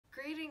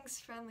Greetings,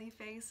 friendly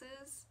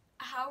faces.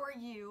 How are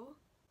you?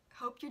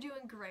 Hope you're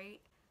doing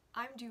great.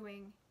 I'm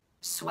doing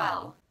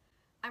swell.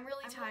 I'm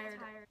really tired.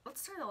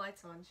 Let's turn the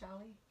lights on,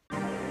 shall we?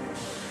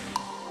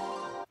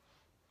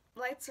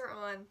 Lights are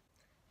on.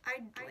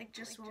 I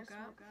just woke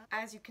up,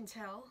 as you can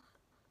tell.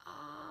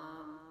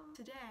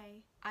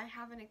 Today, I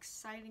have an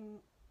exciting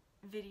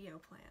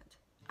video planned.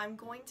 I'm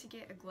going to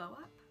get a glow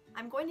up.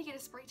 I'm going to get a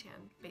spray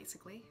tan,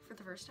 basically, for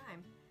the first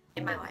time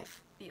in my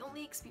life. The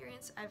only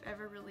experience I've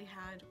ever really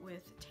had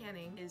with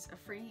tanning is a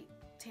free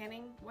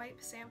tanning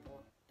wipe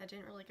sample that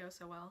didn't really go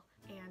so well,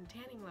 and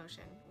tanning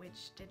lotion,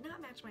 which did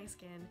not match my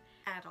skin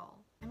at all.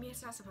 I mean,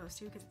 it's not supposed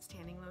to because it's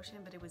tanning lotion,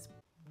 but it was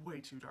way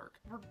too dark.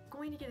 We're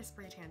going to get a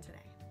spray tan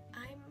today.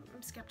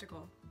 I'm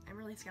skeptical. I'm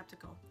really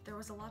skeptical. There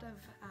was a lot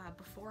of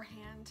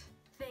beforehand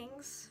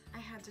things I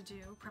had to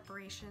do,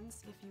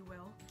 preparations, if you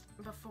will,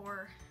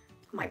 before.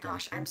 Oh my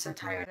gosh, I'm so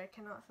tired. I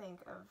cannot think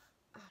of.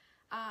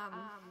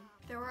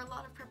 There were a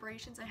lot of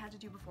preparations I had to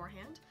do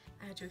beforehand.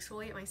 I had to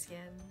exfoliate my skin,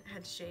 I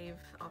had to shave,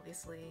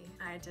 obviously.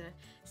 I had to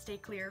stay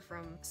clear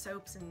from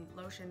soaps and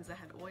lotions that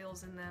had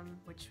oils in them,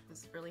 which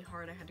was really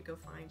hard. I had to go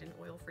find an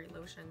oil-free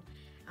lotion.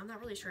 I'm not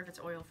really sure if it's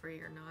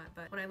oil-free or not,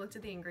 but when I looked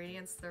at the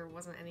ingredients, there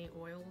wasn't any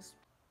oils.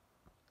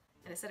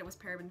 And it said it was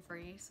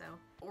paraben-free, so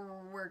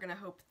we're gonna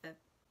hope that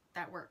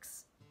that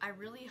works. I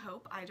really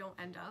hope I don't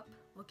end up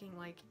looking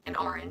like an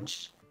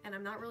orange. And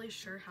I'm not really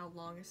sure how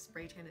long a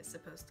spray tan is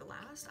supposed to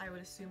last. I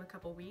would assume a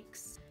couple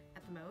weeks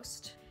at the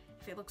most.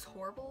 If it looks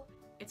horrible,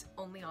 it's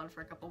only on for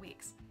a couple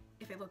weeks.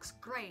 If it looks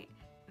great,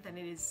 then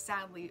it is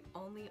sadly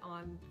only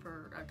on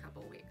for a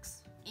couple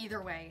weeks.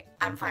 Either way,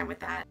 I'm fine with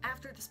that.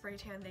 After the spray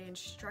tan, they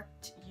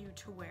instruct you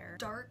to wear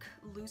dark,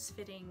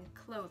 loose-fitting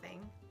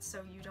clothing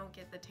so you don't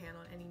get the tan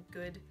on any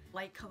good,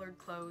 light-colored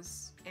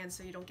clothes, and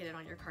so you don't get it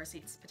on your car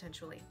seats,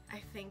 potentially.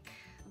 I think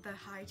the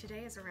high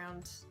today is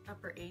around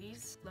upper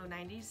 80s, low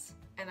 90s,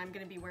 and I'm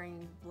gonna be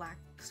wearing black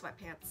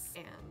sweatpants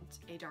and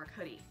a dark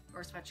hoodie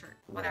or sweatshirt,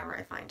 whatever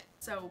I find.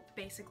 So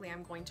basically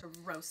I'm going to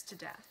roast to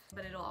death,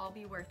 but it'll all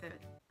be worth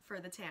it for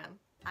the tan.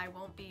 I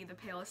won't be the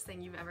palest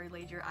thing you've ever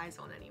laid your eyes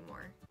on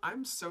anymore.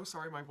 I'm so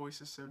sorry my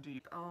voice is so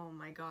deep. Oh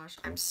my gosh,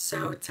 I'm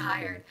so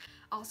tired.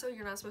 Also,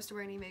 you're not supposed to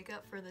wear any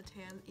makeup for the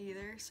tan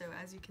either, so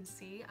as you can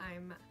see,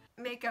 I'm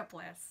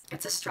makeupless.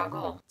 It's a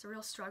struggle. It's a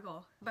real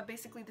struggle. But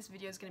basically this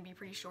video is going to be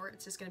pretty short.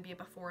 It's just going to be a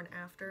before and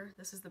after.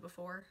 This is the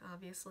before,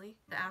 obviously.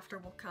 The after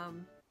will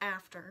come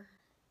after.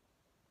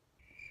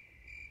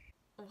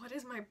 What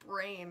is my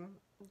brain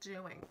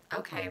doing?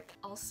 Okay,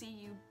 I'll see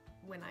you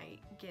when I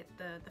get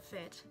the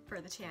fit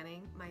for the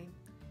tanning. My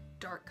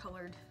dark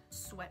colored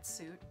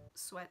sweatsuit,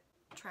 sweat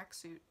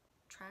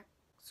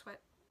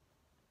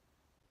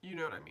You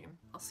know what I mean.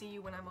 I'll see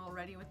you when I'm all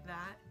ready with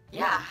that.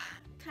 Yeah.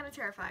 Kind of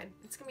terrified.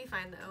 It's gonna be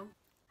fine though.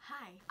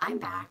 Hi, I'm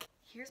back.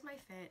 Here's my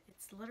fit.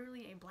 It's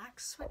literally a black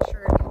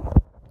sweatshirt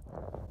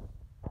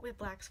with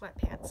black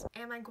sweatpants.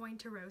 Am I going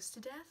to roast to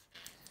death?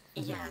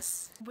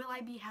 Yes. Will I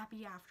be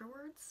happy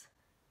afterwards?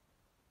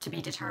 To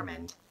be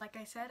determined. Like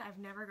I said, I've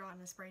never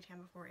gotten a spray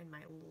tan before in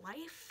my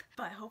life,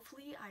 but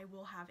hopefully I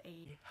will have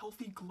a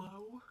healthy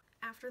glow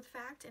after the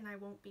fact and I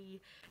won't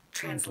be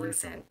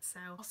translucent. So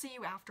I'll see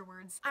you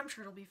afterwards. I'm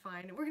sure it'll be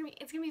fine.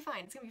 It's gonna be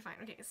fine. It's gonna be fine.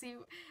 Okay, see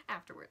you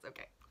afterwards.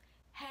 Okay.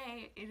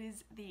 Hey, it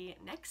is the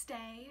next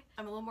day.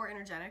 I'm a little more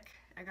energetic.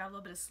 I got a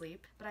little bit of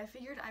sleep, but I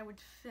figured I would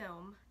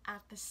film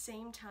at the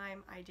same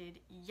time I did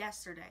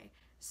yesterday,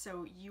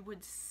 so you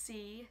would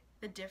see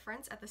the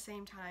difference at the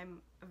same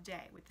time of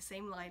day with the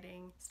same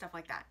lighting, stuff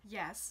like that.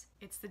 Yes,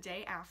 it's the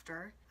day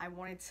after. I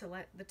wanted to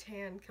let the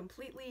tan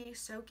completely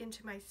soak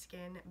into my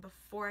skin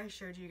before I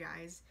showed you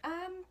guys.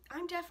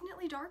 I'm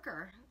definitely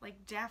darker,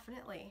 like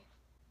definitely.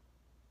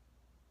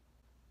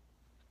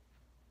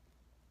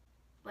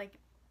 Like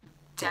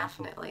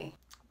definitely.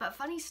 But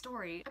funny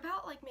story,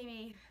 about like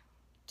maybe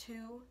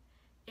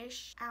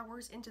 2-ish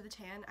hours into the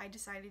tan, I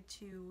decided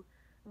to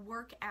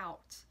work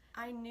out.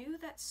 I knew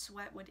that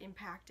sweat would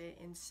impact it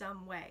in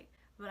some way,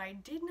 but I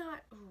did not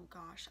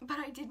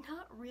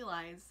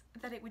realize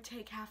that it would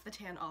take half the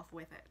tan off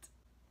with it.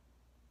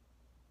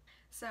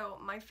 So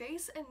my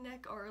face and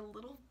neck are a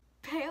little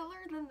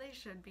paler than they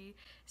should be.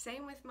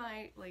 Same with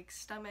my like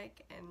stomach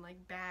and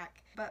like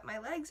back, but my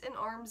legs and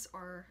arms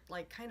are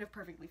like kind of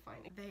perfectly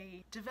fine.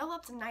 They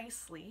developed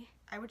nicely.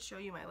 I would show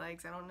you my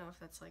legs. I don't know if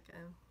that's like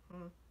a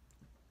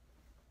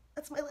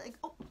that's my leg.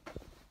 Oh.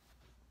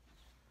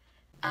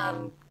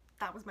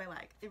 That was my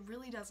leg. It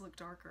really does look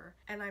darker,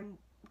 and I'm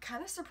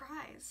kind of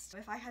surprised.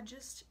 If I had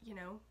just, you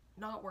know,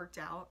 not worked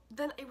out,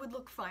 then it would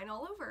look fine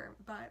all over,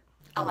 but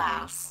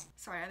alas.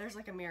 Sorry, there's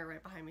like a mirror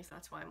right behind me, so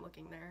that's why I'm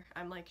looking there.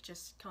 I'm like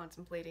just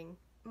contemplating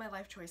my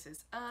life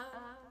choices.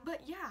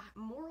 But yeah,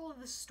 moral of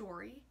the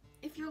story,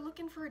 if you're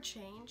looking for a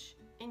change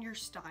in your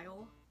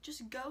style,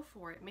 just go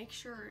for it. Make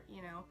sure,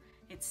 you know,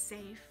 it's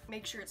safe.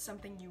 Make sure it's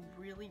something you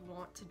really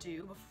want to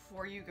do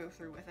before you go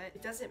through with it.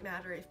 It doesn't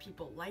matter if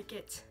people like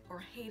it or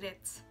hate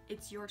it.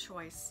 It's your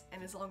choice,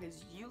 and as long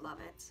as you love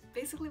it.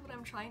 Basically what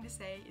I'm trying to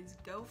say is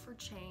go for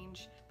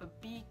change,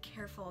 but be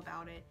careful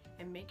about it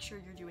and make sure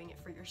you're doing it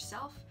for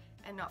yourself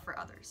and not for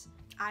others.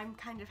 I'm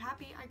kind of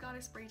happy I got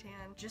a spray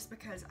tan just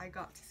because I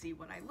got to see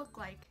what I look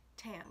like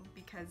tan,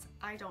 because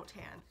I don't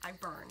tan, I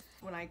burn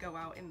when I go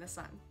out in the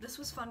sun. This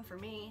was fun for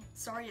me.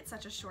 Sorry it's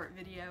such a short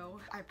video.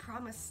 I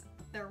promise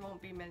there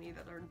won't be many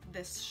that are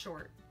this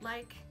short.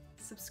 Like,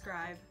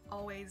 subscribe,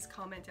 always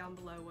comment down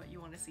below what you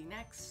want to see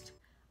next,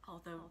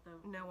 although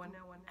no one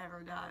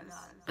ever does.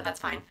 But that's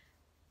fine.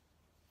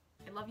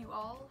 I love you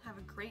all, have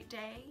a great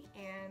day,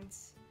 and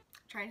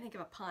I'm trying to think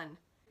of a pun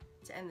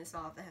to end this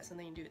off that has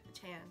something to do with the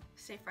tan.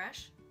 Stay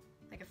fresh?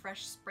 Like a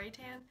fresh spray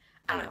tan?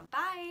 I don't know.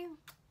 Bye!